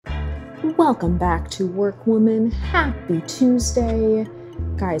Welcome back to Workwoman. Happy Tuesday.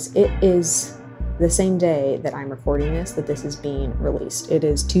 Guys, it is the same day that I'm recording this that this is being released. It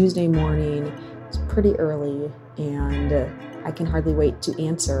is Tuesday morning. It's pretty early and I can hardly wait to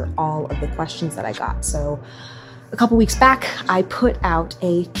answer all of the questions that I got. So a couple weeks back, I put out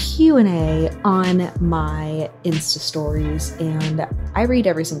a Q&A on my Insta stories, and I read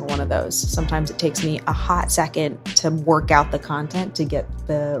every single one of those. Sometimes it takes me a hot second to work out the content to get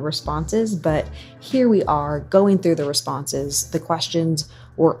the responses, but here we are going through the responses. The questions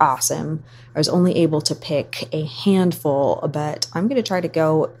were awesome. I was only able to pick a handful, but I'm going to try to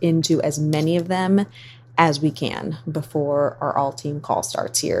go into as many of them as we can before our all-team call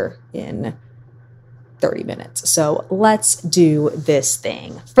starts here in 30 minutes. So let's do this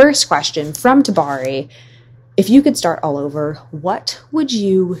thing. First question from Tabari. If you could start all over, what would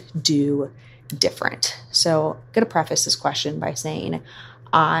you do different? So I'm going to preface this question by saying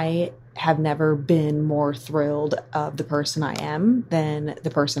I have never been more thrilled of the person I am than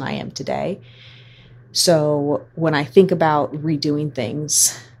the person I am today. So when I think about redoing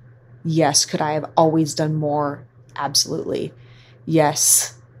things, yes, could I have always done more? Absolutely.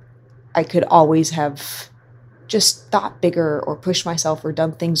 Yes, I could always have just thought bigger or pushed myself or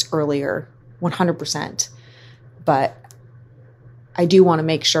done things earlier, 100%. But I do want to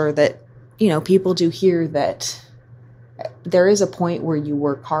make sure that, people do hear that there is a point where you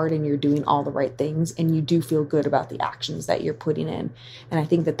work hard and you're doing all the right things and you do feel good about the actions that you're putting in. And I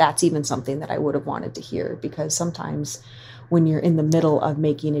think that that's even something that I would have wanted to hear, because sometimes when you're in the middle of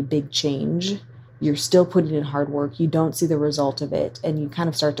making a big change, you're still putting in hard work, you don't see the result of it, and you kind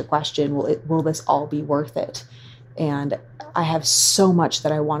of start to question, will this all be worth it? And I have so much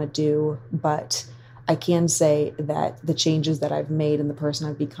that I want to do, but I can say that the changes that I've made and the person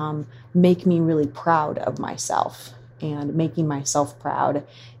I've become make me really proud of myself. And making myself proud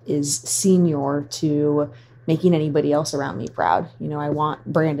is senior to making anybody else around me proud. I want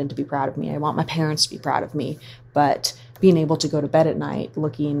Brandon to be proud of me. I want my parents to be proud of me. But being able to go to bed at night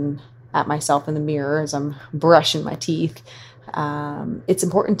looking at myself in the mirror as I'm brushing my teeth, it's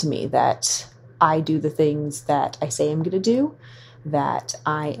important to me that I do the things that I say I'm going to do, that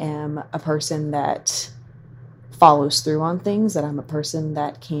I am a person that follows through on things, that I'm a person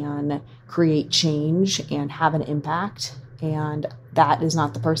that can create change and have an impact. And that is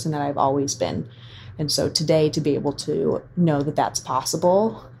not the person that I've always been. And so today, to be able to know that that's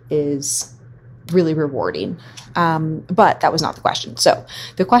possible is really rewarding. But that was not the question. So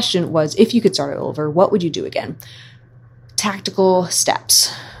the question was, if you could start it over, what would you do again? Tactical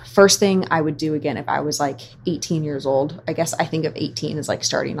steps. First thing I would do again if I was like 18 years old, I guess I think of 18 as like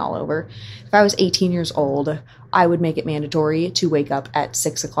starting all over. If I was 18 years old, I would make it mandatory to wake up at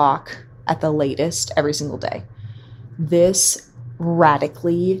 6 o'clock at the latest every single day. This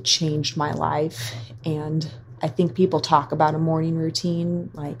radically changed my life, and I think people talk about a morning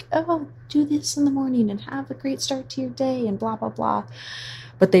routine like, oh, do this in the morning and have a great start to your day and blah, blah, blah.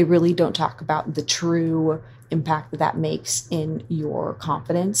 But they really don't talk about the true impact that makes in your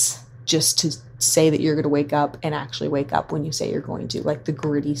confidence, just to say that you're going to wake up and actually wake up when you say you're going to, like the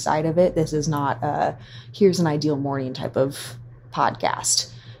gritty side of it. This is not a here's an ideal morning type of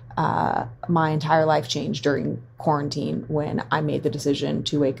podcast. My entire life changed during quarantine when I made the decision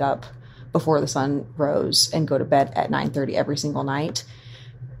to wake up before the sun rose and go to bed at 9:30 every single night,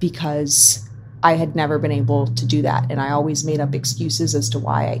 because I had never been able to do that. And I always made up excuses as to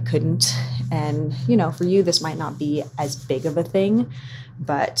why I couldn't. And, for you, this might not be as big of a thing,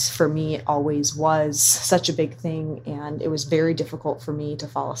 but for me, it always was such a big thing. And it was very difficult for me to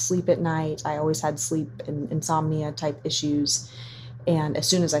fall asleep at night. I always had sleep and insomnia type issues. And as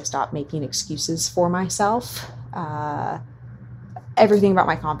soon as I stopped making excuses for myself, everything about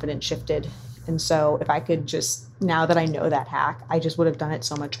my confidence shifted. And so if I could just, now that I know that hack, I just would have done it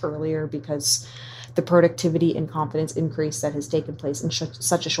so much earlier, because the productivity and confidence increase that has taken place in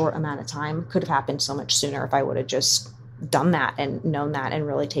such a short amount of time could have happened so much sooner if I would have just done that and known that and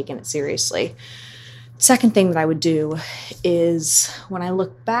really taken it seriously. Second thing that I would do is, when I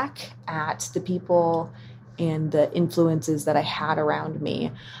look back at the people and the influences that I had around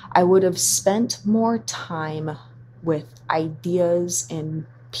me, I would have spent more time with ideas and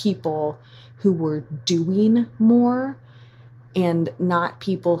people who were doing more and not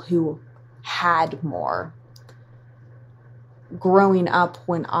people who had more. Growing up,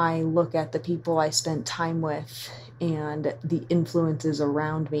 when I look at the people I spent time with and the influences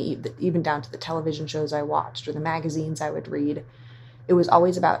around me, even down to the television shows I watched or the magazines I would read, it was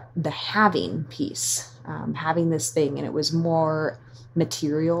always about the having piece, having this thing. And it was more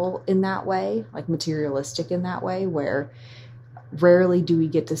material in that way, like materialistic in that way, where rarely do we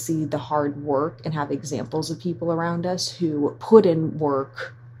get to see the hard work and have examples of people around us who put in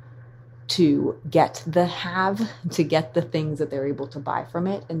work to get the things that they're able to buy from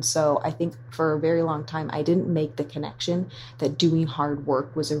it. And so I think for a very long time, I didn't make the connection that doing hard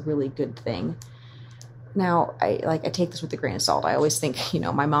work was a really good thing. Now, I take this with a grain of salt. I always think,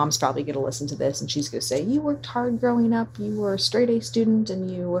 my mom's probably going to listen to this and she's going to say, you worked hard growing up, you were a straight A student, and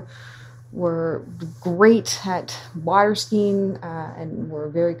you were great at water skiing and were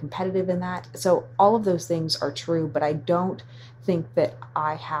very competitive in that. So all of those things are true, but I don't think that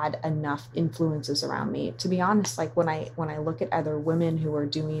I had enough influences around me. To be honest, like when I look at other women who are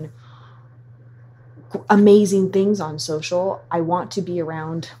doing amazing things on social, I want to be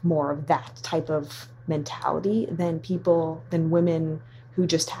around more of that type of mentality than women who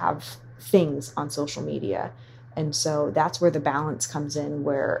just have things on social media. And so that's where the balance comes in,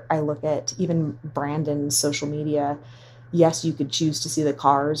 where I look at even Brandon's social media. Yes, you could choose to see the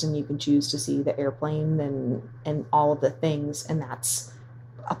cars and you can choose to see the airplane and all of the things, and that's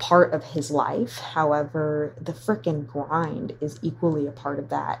a part of his life. However, the frickin' grind is equally a part of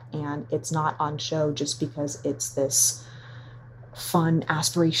that, and it's not on show just because it's this fun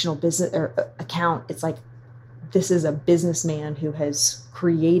aspirational business or account. It's like, this is a businessman who has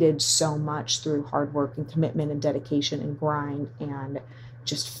created so much through hard work and commitment and dedication and grind and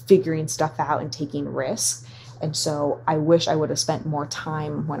just figuring stuff out and taking risks. And so I wish I would have spent more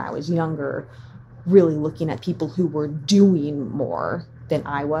time when I was younger really looking at people who were doing more than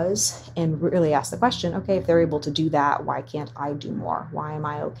I was and really ask the question, okay, if they're able to do that, why can't I do more? Why am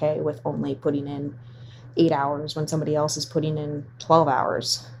I okay with only putting in 8 hours when somebody else is putting in 12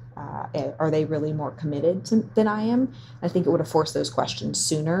 hours? Are they really more committed than I am? I think it would have forced those questions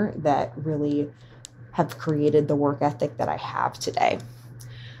sooner that really have created the work ethic that I have today.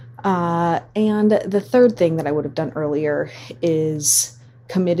 And the third thing that I would have done earlier is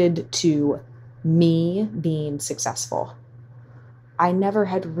committed to me being successful. I never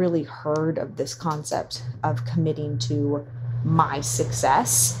had really heard of this concept of committing to my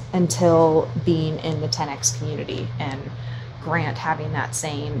success until being in the 10X community and Grant having that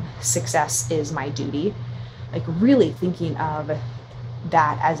saying, success is my duty. Like really thinking of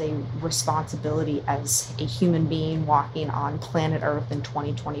that as a responsibility as a human being walking on planet Earth in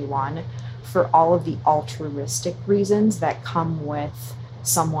 2021 for all of the altruistic reasons that come with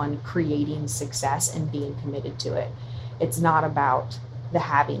someone creating success and being committed to it. It's not about the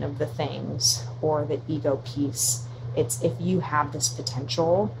having of the things or the ego piece. It's if you have this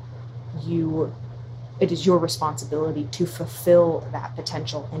potential, it is your responsibility to fulfill that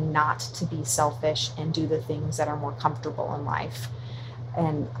potential and not to be selfish and do the things that are more comfortable in life.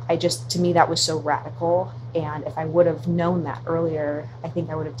 And to me, that was so radical. And if I would have known that earlier, I think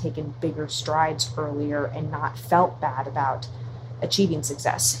I would have taken bigger strides earlier and not felt bad about achieving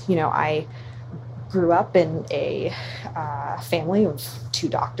success. I grew up in a family of 2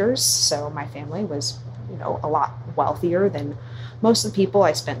 doctors. So my family was, a lot wealthier than most of the people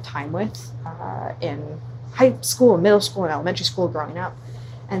I spent time with in high school, middle school, and elementary school growing up.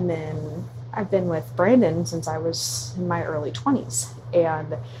 And then I've been with Brandon since I was in my early 20s.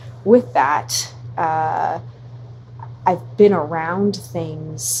 And with that, I've been around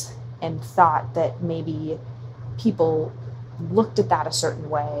things and thought that maybe people looked at that a certain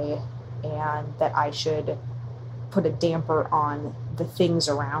way and that I should put a damper on the things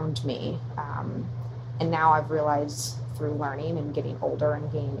around me. And now I've realized through learning and getting older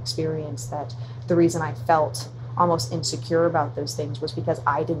and gaining experience that the reason I felt almost insecure about those things was because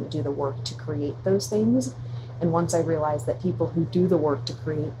I didn't do the work to create those things. And once I realized that people who do the work to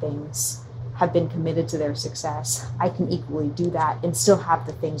create things have been committed to their success, I can equally do that and still have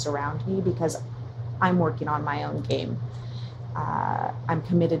the things around me because I'm working on my own game. I'm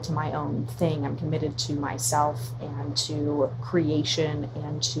committed to my own thing. I'm committed to myself and to creation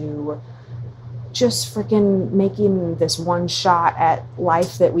and to just freaking making this one shot at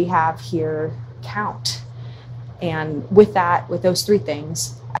life that we have here count. And with those 3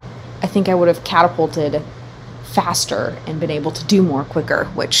 things, I think I would have catapulted faster and been able to do more quicker,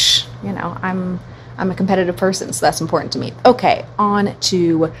 which, I'm a competitive person, so that's important to me. Okay, on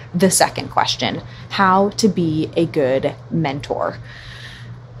to the second question, how to be a good mentor.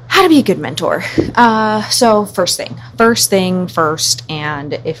 How to be a good mentor. So first thing first,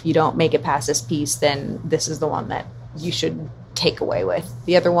 and if you don't make it past this piece, then this is the one that you should take away with.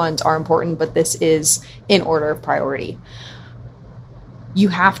 The other ones are important, but this is in order of priority. You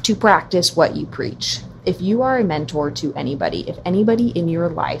have to practice what you preach. If you are a mentor to anybody, if anybody in your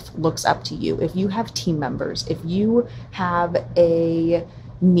life looks up to you, if you have team members, if you have a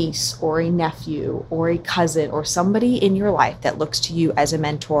niece or a nephew or a cousin or somebody in your life that looks to you as a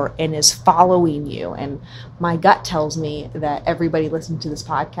mentor and is following you. And my gut tells me that everybody listening to this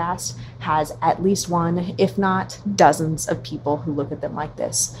podcast has at least one, if not dozens of people who look at them like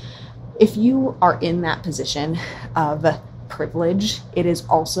this. If you are in that position of privilege, it is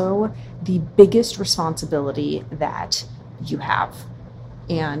also the biggest responsibility that you have.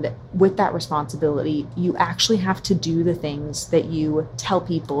 And with that responsibility, you actually have to do the things that you tell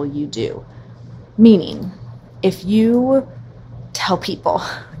people you do. Meaning, if you tell people,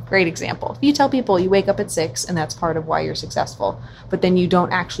 great example, if you tell people you wake up at 6 and that's part of why you're successful, but then you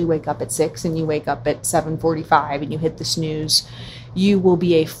don't actually wake up at 6 and you wake up at 7:45 and you hit the snooze, you will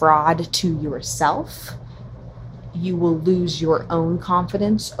be a fraud to yourself. You will lose your own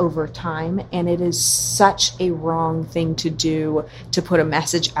confidence over time. And it is such a wrong thing to do, to put a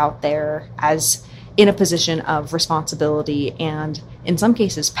message out there as in a position of responsibility and in some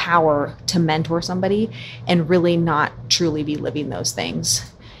cases power to mentor somebody and really not truly be living those things.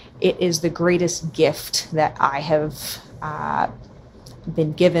 It is the greatest gift that I have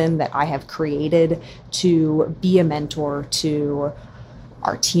been given, that I have created, to be a mentor to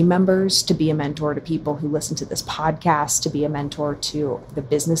our team members, to be a mentor to people who listen to this podcast, to be a mentor to the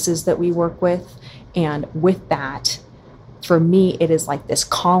businesses that we work with. And with that, for me, it is like this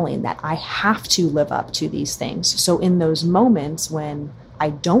calling that I have to live up to these things. So in those moments when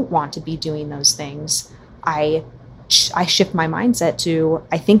I don't want to be doing those things, I shift my mindset to,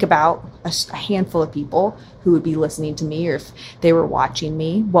 I think about a handful of people who would be listening to me, or if they were watching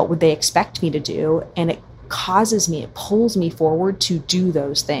me, what would they expect me to do? And it pulls me forward to do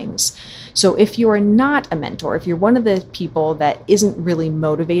those things. So if you are not a mentor, if you're one of the people that isn't really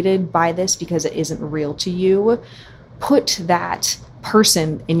motivated by this because it isn't real to you, put that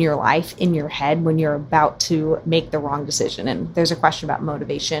person in your life in your head when you're about to make the wrong decision. And there's a question about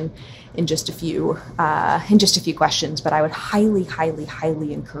motivation in just a few questions, but I would highly, highly,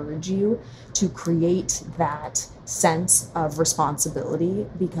 highly encourage you to create that sense of responsibility,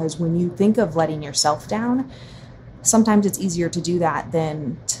 because when you think of letting yourself down, sometimes it's easier to do that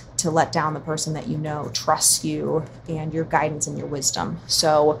than to let down the person that you know trusts you and your guidance and your wisdom.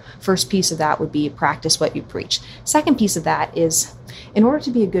 So first piece of that would be practice what you preach. Second piece of that is, in order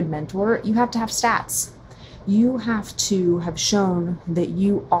to be a good mentor, you have to have stats. You have to have shown that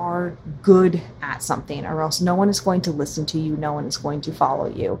you are good at something, or else no one is going to listen to you. No one is going to follow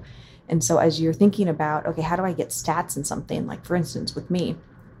you. And so as you're thinking about, okay, how do I get stats in something? Like, for instance, with me,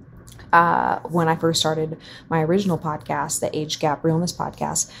 when I first started my original podcast, the Age Gap Realness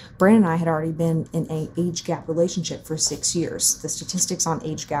podcast, Brandon and I had already been in an age gap relationship for 6 years. The statistics on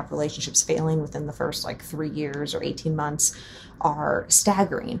age gap relationships failing within the first 3 years or 18 months are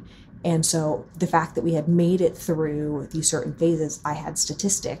staggering. And so the fact that we had made it through these certain phases, I had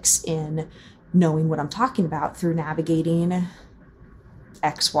statistics in knowing what I'm talking about through navigating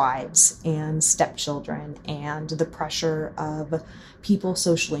ex-wives and stepchildren and the pressure of people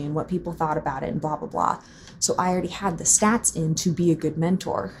socially and what people thought about it and blah, blah, blah. So I already had the stats in to be a good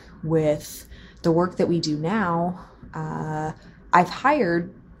mentor. With the work that we do now, I've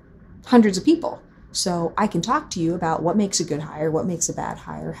hired hundreds of people. So I can talk to you about what makes a good hire, what makes a bad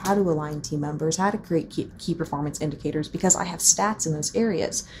hire, how to align team members, how to create key performance indicators, because I have stats in those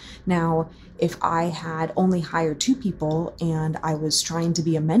areas. Now, if I had only hired 2 people and I was trying to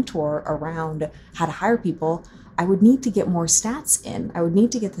be a mentor around how to hire people, I would need to get more stats in. I would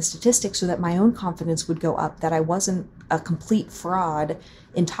need to get the statistics so that my own confidence would go up, that I wasn't a complete fraud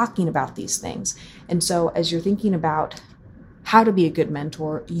in talking about these things. And so as you're thinking about how to be a good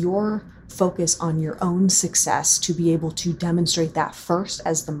mentor, your focus on your own success to be able to demonstrate that first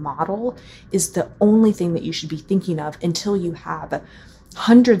as the model is the only thing that you should be thinking of until you have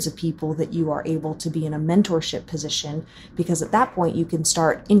hundreds of people that you are able to be in a mentorship position, because at that point you can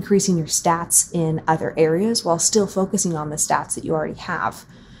start increasing your stats in other areas while still focusing on the stats that you already have.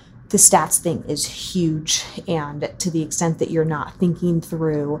 The stats thing is huge, and to the extent that you're not thinking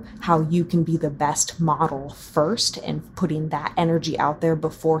through how you can be the best model first and putting that energy out there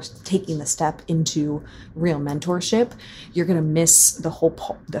before taking the step into real mentorship, you're going to miss the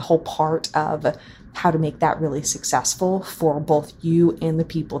whole part of how to make that really successful for both you and the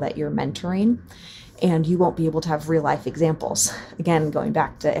people that you're mentoring. And you won't be able to have real life examples. Again, going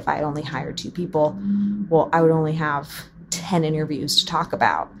back to if I had only hired 2 people, well, I would only have 10 interviews to talk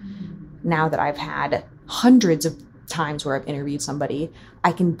about. Now that I've had hundreds of times where I've interviewed somebody,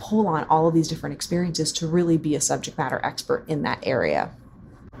 I can pull on all of these different experiences to really be a subject matter expert in that area.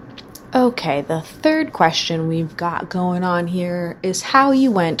 Okay, the third question we've got going on here is how you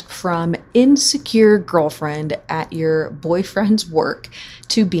went from insecure girlfriend at your boyfriend's work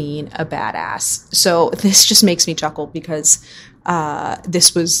to being a badass. So this just makes me chuckle because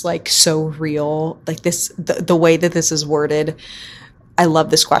this was like so real. Like the way that this is worded, I love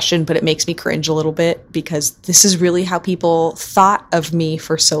this question, but it makes me cringe a little bit because this is really how people thought of me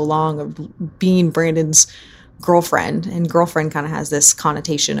for so long, of being Brandon's girlfriend. And girlfriend kind of has this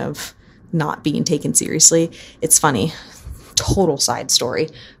connotation of not being taken seriously. It's funny. Total side story.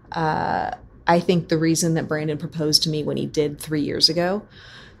 I think the reason that Brandon proposed to me when he did 3 years ago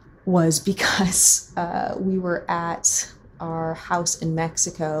was because we were at our house in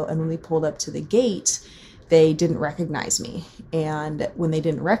Mexico, and when we pulled up to the gate, they didn't recognize me. And when they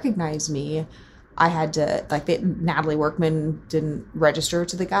didn't recognize me, I had to, Natalie Workman didn't register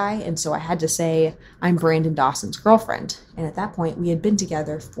to the guy. And so I had to say, I'm Brandon Dawson's girlfriend. And at that point, we had been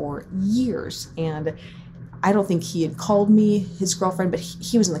together for years. And I don't think he had called me his girlfriend, but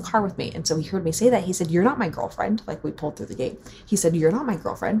he was in the car with me. And so he heard me say that. He said, "You're not my girlfriend." Like, we pulled through the gate. He said, "You're not my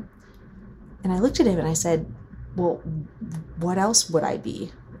girlfriend." And I looked at him and I said, "Well, what else would I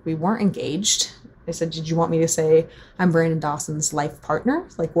be? We weren't engaged." I said, "Did you want me to say I'm Brandon Dawson's life partner?"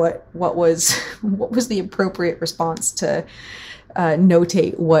 Like, what was the appropriate response to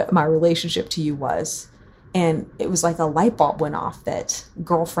notate what my relationship to you was? And it was like a light bulb went off that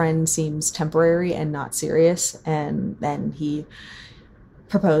girlfriend seems temporary and not serious. And then he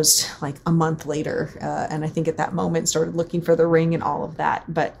proposed like a month later, and I think at that moment started looking for the ring and all of that.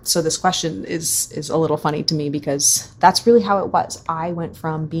 But so this question is a little funny to me because that's really how it was. I went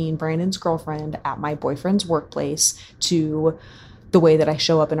from being Brandon's girlfriend at my boyfriend's workplace to the way that I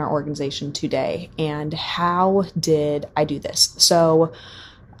show up in our organization today. And how did I do this? So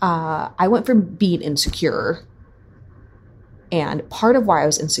I went from being insecure, and part of why I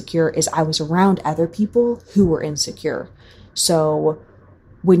was insecure is I was around other people who were insecure. So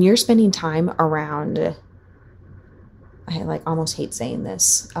when you're spending time around, I almost hate saying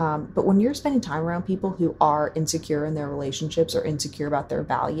this, but when you're spending time around people who are insecure in their relationships or insecure about their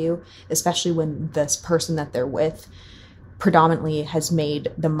value, especially when this person that they're with predominantly has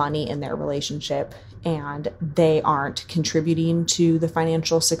made the money in their relationship and they aren't contributing to the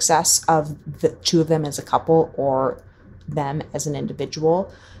financial success of the two of them as a couple or them as an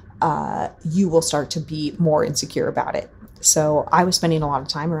individual, you will start to be more insecure about it. So I was spending a lot of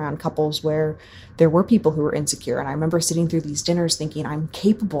time around couples where there were people who were insecure. And I remember sitting through these dinners thinking I'm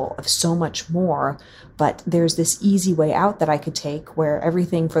capable of so much more, but there's this easy way out that I could take where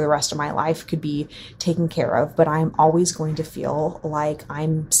everything for the rest of my life could be taken care of, but I'm always going to feel like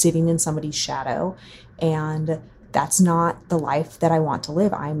I'm sitting in somebody's shadow. And that's not the life that I want to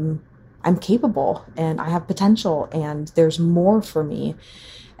live. I'm capable and I have potential and there's more for me.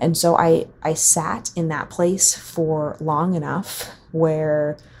 And so I sat in that place for long enough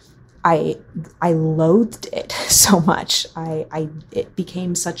where I loathed it so much. It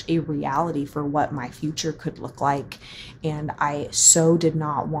became such a reality for what my future could look like. And I so did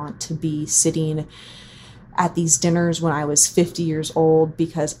not want to be sitting at these dinners when I was 50 years old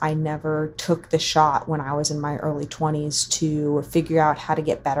because I never took the shot when I was in my early 20s to figure out how to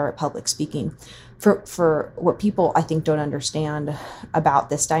get better at public speaking. For what people I think don't understand about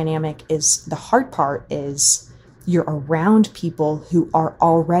this dynamic is the hard part is you're around people who are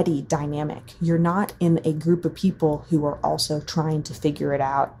already dynamic. You're not in a group of people who are also trying to figure it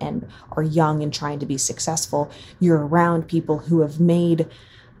out and are young and trying to be successful. You're around people who have made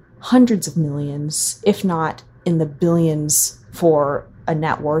hundreds of millions, if not in the billions for a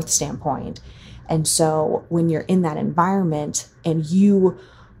net worth standpoint. And so when you're in that environment and you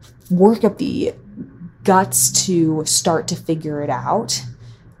work up the guts to start to figure it out,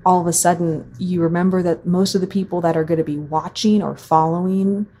 all of a sudden you remember that most of the people that are going to be watching or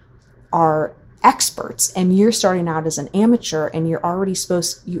following are experts, and you're starting out as an amateur, and you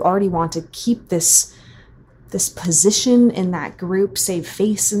already want to keep this position in that group, save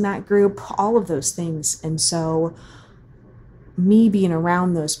face in that group, all of those things. And so me being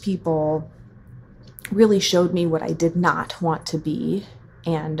around those people really showed me what I did not want to be.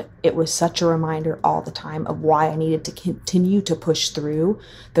 And it was such a reminder all the time of why I needed to continue to push through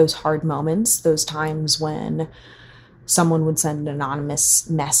those hard moments, those times when someone would send an anonymous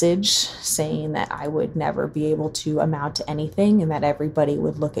message saying that I would never be able to amount to anything and that everybody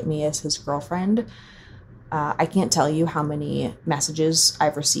would look at me as his girlfriend. I can't tell you how many messages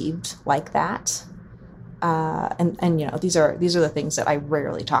I've received like that. And you know, these are the things that I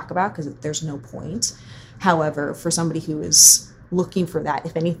rarely talk about because there's no point. However, for somebody who is looking for that,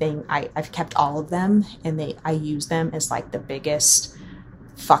 if anything, I've kept all of them, and I use them as like the biggest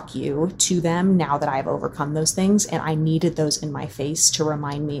fuck you to them now that I've overcome those things. And I needed those in my face to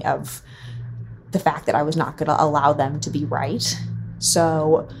remind me of the fact that I was not going to allow them to be right.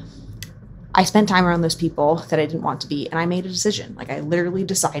 So I spent time around those people that I didn't want to be, and I made a decision. Like, I literally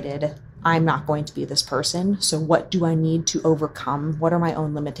decided I'm not going to be this person. So what do I need to overcome? What are my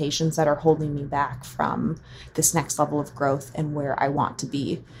own limitations that are holding me back from this next level of growth and where I want to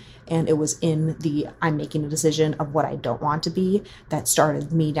be? And it was in the I'm making a decision of what I don't want to be that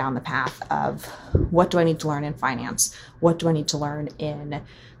started me down the path of what do I need to learn in finance? What do I need to learn in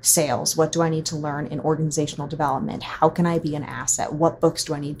sales? What do I need to learn in organizational development? How can I be an asset? What books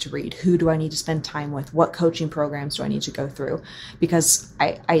do I need to read? Who do I need to spend time with? What coaching programs do I need to go through? Because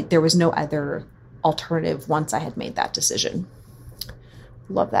there was no other alternative once I had made that decision.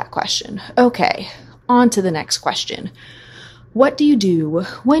 Love that question. Okay, on to the next question. What do you do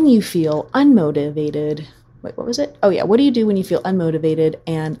when you feel unmotivated? Wait, what was it? Oh yeah, what do you do when you feel unmotivated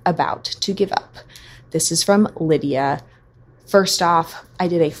and about to give up? This is from Lydia. First off, I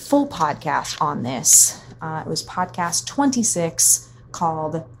did a full podcast on this. It was podcast 26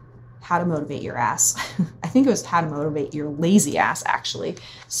 called How to Motivate Your Ass. I think it was How to Motivate Your Lazy Ass, actually.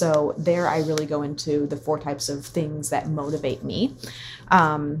 So there I really go into the 4 types of things that motivate me.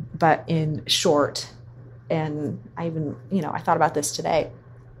 But in short, and I even, I thought about this today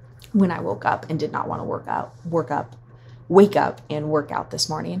when I woke up and did not want to wake up and work out this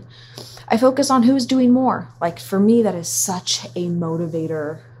morning. I focus on who's doing more. Like, for me, that is such a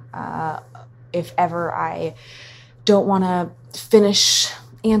motivator. If ever I don't want to finish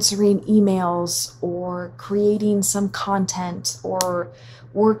answering emails or creating some content or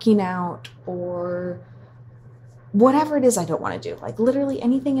working out or whatever it is I don't want to do, like literally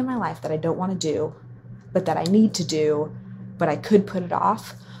anything in my life that I don't want to do, but that I need to do, but I could put it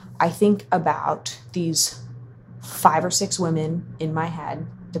off. I think about these 5 or 6 women in my head,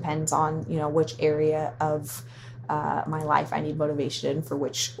 depends on, which area of my life I need motivation in, for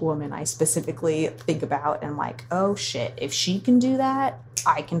which woman I specifically think about, and like, oh shit, if she can do that,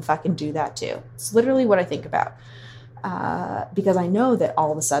 I can fucking do that too. It's literally what I think about. Because I know that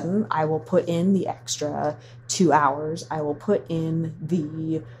all of a sudden I will put in the extra 2 hours, I will put in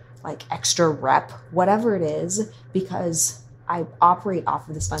the extra rep, whatever it is, because I operate off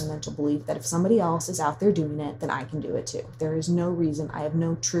of this fundamental belief that if somebody else is out there doing it, then I can do it too. There is no reason, I have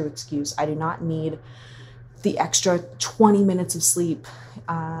no true excuse. I do not need the extra 20 minutes of sleep,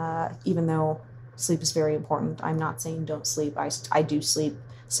 even though sleep is very important. I'm not saying don't sleep. I do sleep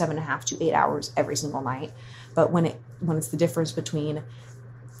 7.5 to 8 hours every single night. But when it's the difference between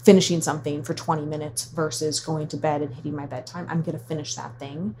finishing something for 20 minutes versus going to bed and hitting my bedtime, I'm going to finish that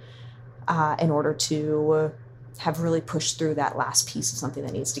thing in order to have really pushed through that last piece of something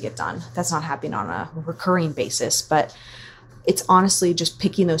that needs to get done. That's not happening on a recurring basis, but it's honestly just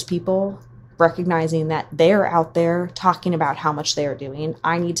picking those people, recognizing that they're out there talking about how much they are doing.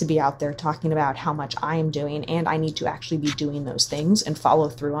 I need to be out there talking about how much I am doing, and I need to actually be doing those things and follow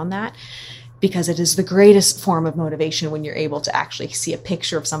through on that, because it is the greatest form of motivation when you're able to actually see a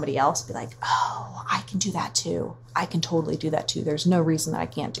picture of somebody else, be like, oh, I can do that too. I can totally do that too. There's no reason that I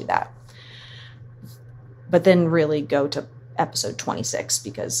can't do that. But then really go to episode 26,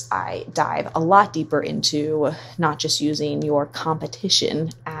 because I dive a lot deeper into not just using your competition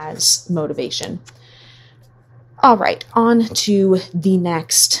as motivation. All right, on to the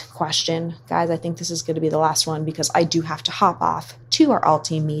next question. Guys, I think this is going to be the last one, because I do have to hop off to our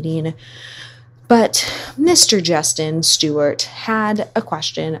all-team meeting. But Mr. Justin Stewart had a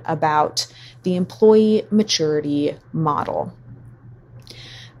question about the employee maturity model.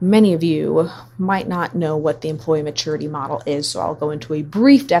 Many of you might not know what the employee maturity model is, so I'll go into a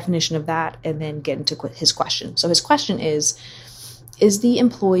brief definition of that and then get into his question. So his question is the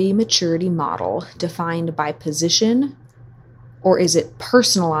employee maturity model defined by position, or is it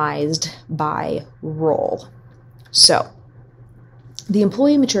personalized by role? So the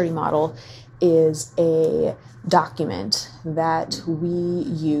employee maturity model is a document that we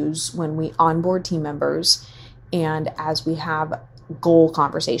use when we onboard team members, and as we have goal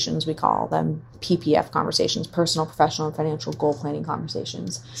conversations, we call them PPF conversations, personal, professional, and financial goal planning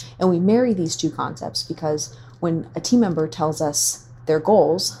conversations. And we marry these two concepts because when a team member tells us their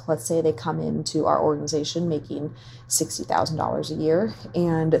goals, let's say they come into our organization making $60,000 a year,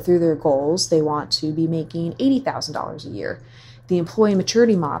 and through their goals, they want to be making $80,000 a year. The employee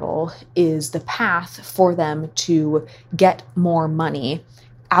maturity model is the path for them to get more money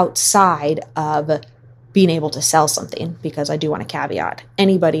outside of being able to sell something, because I do want to caveat,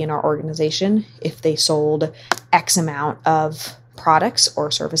 anybody in our organization, if they sold X amount of products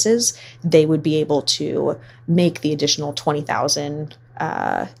or services, they would be able to make the additional $20,000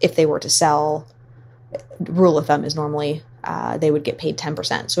 if they were to sell, rule of thumb is normally they would get paid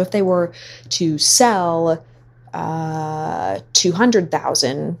 10%. So if they were to sell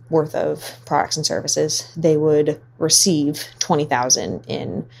 200,000 worth of products and services, they would receive 20,000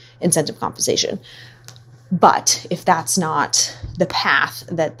 in incentive compensation. But if that's not the path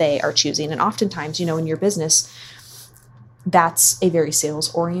that they are choosing, and oftentimes, in your business, that's a very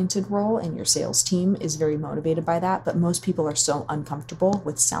sales-oriented role, and your sales team is very motivated by that. But most people are so uncomfortable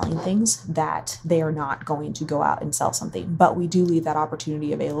with selling things that they are not going to go out and sell something. But we do leave that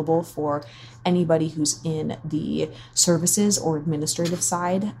opportunity available for anybody who's in the services or administrative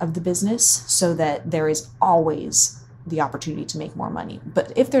side of the business, so that there is always the opportunity to make more money.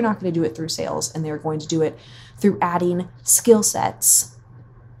 But if they're not going to do it through sales and they're going to do it through adding skill sets,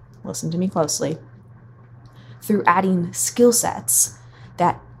 listen to me closely, through adding skill sets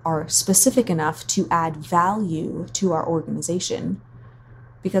that are specific enough to add value to our organization,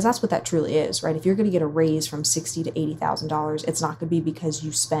 because that's what that truly is, right? If you're going to get a raise from $60,000 to $80,000, it's not going to be because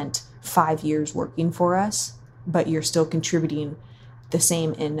you spent 5 years working for us, but you're still contributing the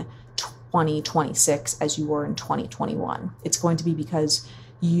same in 2026 as you were in 2021. It's going to be because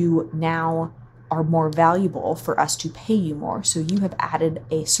you now are more valuable for us to pay you more. So you have added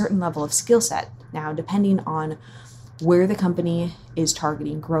a certain level of skill set. Now, depending on where the company is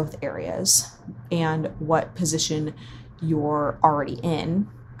targeting growth areas and what position you're already in,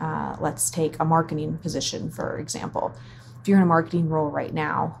 let's take a marketing position, for example. If you're in a marketing role right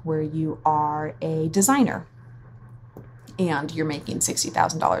now where you are a designer, and you're making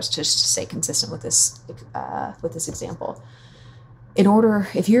 $60,000, just to stay consistent with this example.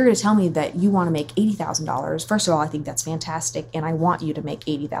 If you're going to tell me that you want to make $80,000, first of all, I think that's fantastic, and I want you to make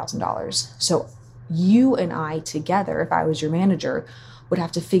 $80,000. So you and I together, if I was your manager, would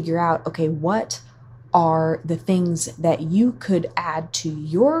have to figure out, okay, what are the things that you could add to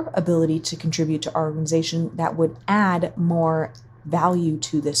your ability to contribute to our organization that would add more value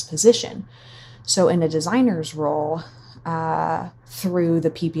to this position. So in a designer's role, through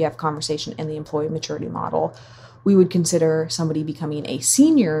the PPF conversation and the employee maturity model, we would consider somebody becoming a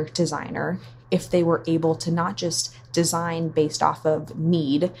senior designer if they were able to not just design based off of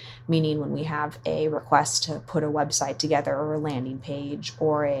need, meaning when we have a request to put a website together or a landing page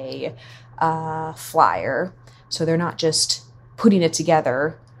or a flyer. So they're not just putting it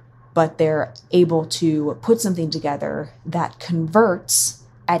together, but they're able to put something together that converts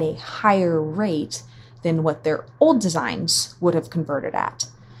at a higher rate than what their old designs would have converted at.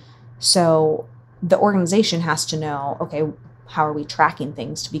 So the organization has to know, okay, how are we tracking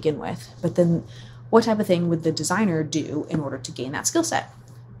things to begin with? But then what type of thing would the designer do in order to gain that skill set?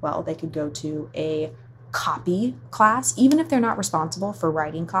 Well, they could go to a copy class, even if they're not responsible for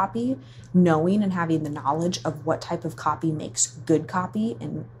writing copy. Knowing and having the knowledge of what type of copy makes good copy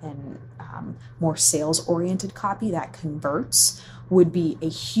and more sales-oriented copy that converts would be a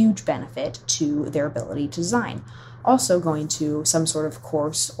huge benefit to their ability to design. Also going to some sort of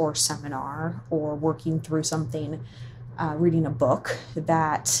course or seminar or working through something, reading a book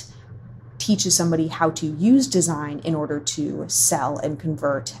that teaches somebody how to use design in order to sell and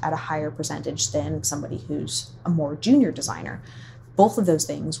convert at a higher percentage than somebody who's a more junior designer. Both of those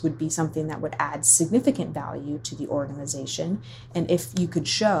things would be something that would add significant value to the organization. And if you could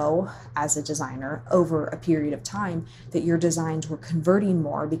show as a designer over a period of time that your designs were converting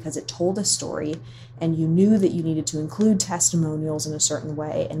more because it told a story and you knew that you needed to include testimonials in a certain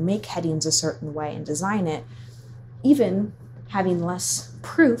way and make headings a certain way and design it, even having less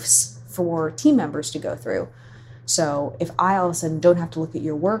proofs for team members to go through. So if I all of a sudden don't have to look at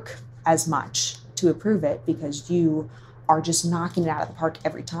your work as much to approve it because you are just knocking it out of the park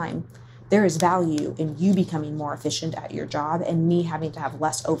every time, there is value in you becoming more efficient at your job and me having to have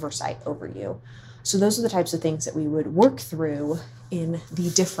less oversight over you. So those are the types of things that we would work through in the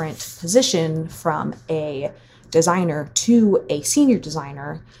different position from a designer to a senior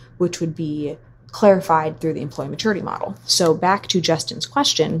designer, which would be clarified through the employee maturity model. So back to Justin's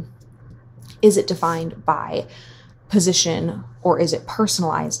question, is it defined by position or is it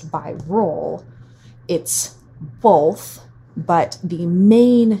personalized by role? It's both, but the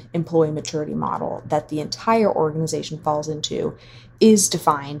main employee maturity model that the entire organization falls into is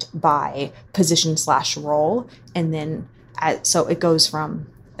defined by position/role. And then so it goes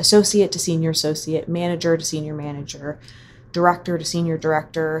from associate to senior associate, manager to senior manager, director to senior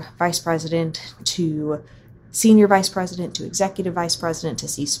director, vice president to senior vice president to executive vice president to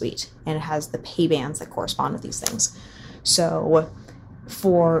C-suite. And it has the pay bands that correspond with these things. So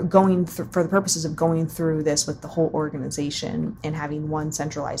for the purposes of going through this with the whole organization and having one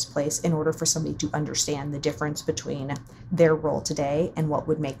centralized place in order for somebody to understand the difference between their role today and what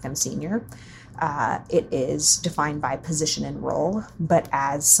would make them senior. It is defined by position and role, but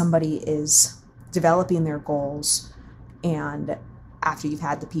as somebody is developing their goals and after you've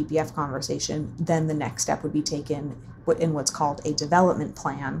had the PPF conversation, then the next step would be taken in what's called a development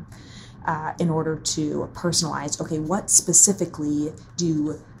plan in order to personalize, okay, what specifically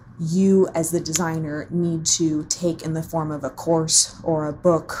do you as the designer need to take in the form of a course or a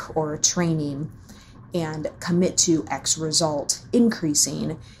book or a training and commit to X result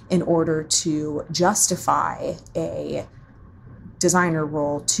increasing in order to justify a designer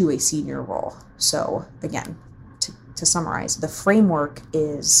role to a senior role. So again, to summarize, the framework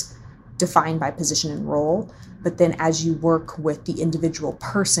is defined by position and role, but then as you work with the individual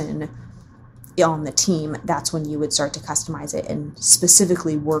person on the team, that's when you would start to customize it and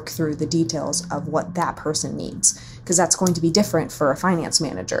specifically work through the details of what that person needs, because that's going to be different for a finance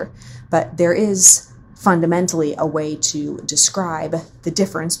manager. But there is fundamentally a way to describe the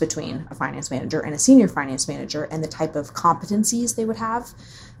difference between a finance manager and a senior finance manager and the type of competencies they would have,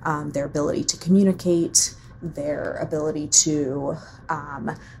 their ability to communicate, their ability to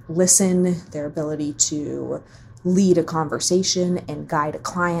listen, their ability to lead a conversation and guide a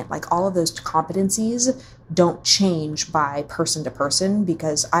client. Like all of those competencies don't change by person to person,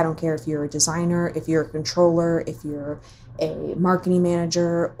 because I don't care if you're a designer, if you're a controller, if you're a marketing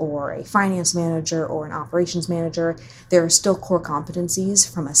manager or a finance manager or an operations manager, there are still core competencies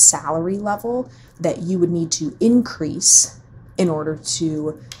from a salary level that you would need to increase in order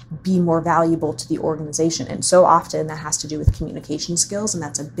to be more valuable to the organization. And so often that has to do with communication skills, and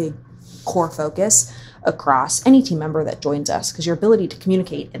that's a big core focus across any team member that joins us, because your ability to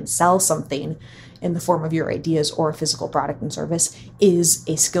communicate and sell something in the form of your ideas or a physical product and service is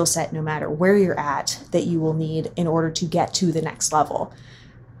a skill set, no matter where you're at, that you will need in order to get to the next level.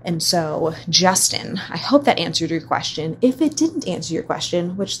 And so, Justin, I hope that answered your question. If it didn't answer your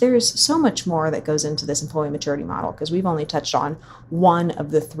question, which there is so much more that goes into this employee maturity model, because we've only touched on one of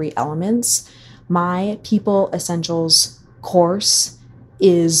the three elements, my People Essentials course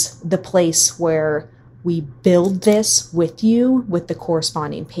is the place where we build this with you with the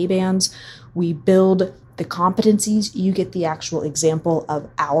corresponding pay bands. We build the competencies. You get the actual example of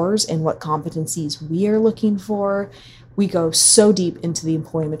ours and what competencies we are looking for. We go so deep into the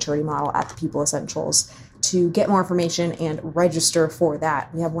employee maturity model at the People Essentials. To get more information and register for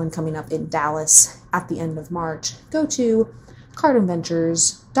that, we have one coming up in Dallas at the end of March. Go to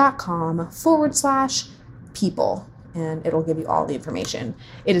cardinventures.com/people, and it'll give you all the information.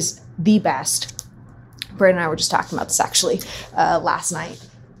 It is the best. Brandon and I were just talking about this actually last night.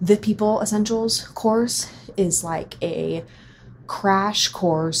 The People Essentials course is like a crash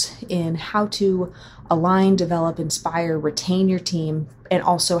course in how to align, develop, inspire, retain your team, and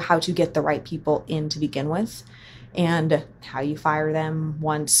also how to get the right people in to begin with, and how you fire them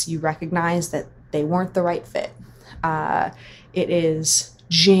once you recognize that they weren't the right fit. It is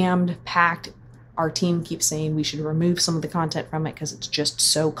jammed, packed. Our team keeps saying we should remove some of the content from it because it's just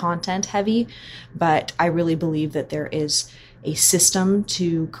so content heavy, but I really believe that there is a system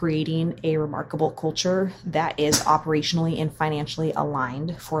to creating a remarkable culture that is operationally and financially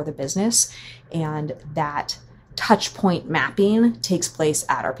aligned for the business, and that touch point mapping takes place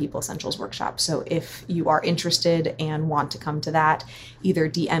at our People Essentials workshop. So if you are interested and want to come to that, either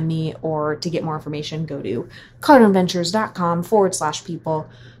DM me, or to get more information, go to cardinventures.com/people.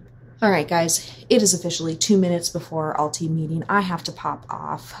 All right, guys, it is officially 2 minutes before our team meeting. I have to pop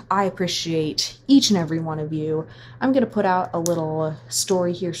off. I appreciate each and every one of you. I'm going to put out a little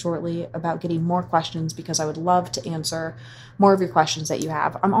story here shortly about getting more questions, because I would love to answer more of your questions that you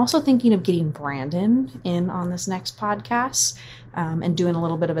have. I'm also thinking of getting Brandon in on this next podcast and doing a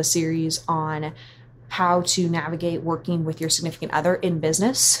little bit of a series on how to navigate working with your significant other in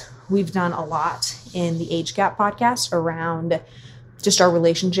business. We've done a lot in the Age Gap podcast around just our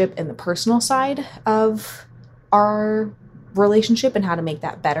relationship and the personal side of our relationship and how to make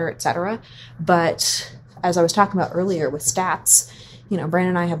that better, etc. But as I was talking about earlier with stats, Brandon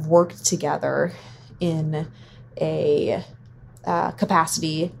and I have worked together in a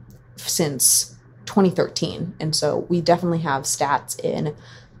capacity since 2013. And so we definitely have stats in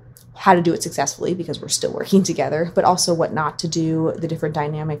how to do it successfully, because we're still working together, but also what not to do, the different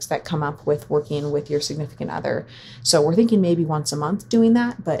dynamics that come up with working with your significant other. So we're thinking maybe once a month doing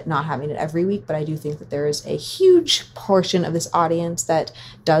that, but not having it every week. But I do think that there is a huge portion of this audience that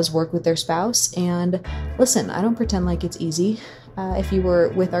does work with their spouse. And listen, I don't pretend like it's easy. If you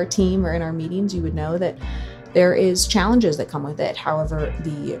were with our team or in our meetings, you would know that there is challenges that come with it. However,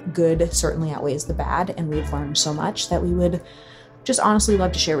 the good certainly outweighs the bad, and we've learned so much that we would just honestly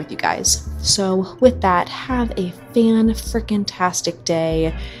love to share with you guys. So with that, have a fan-frickin-tastic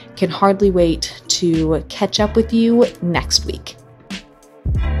day. Can hardly wait to catch up with you next week.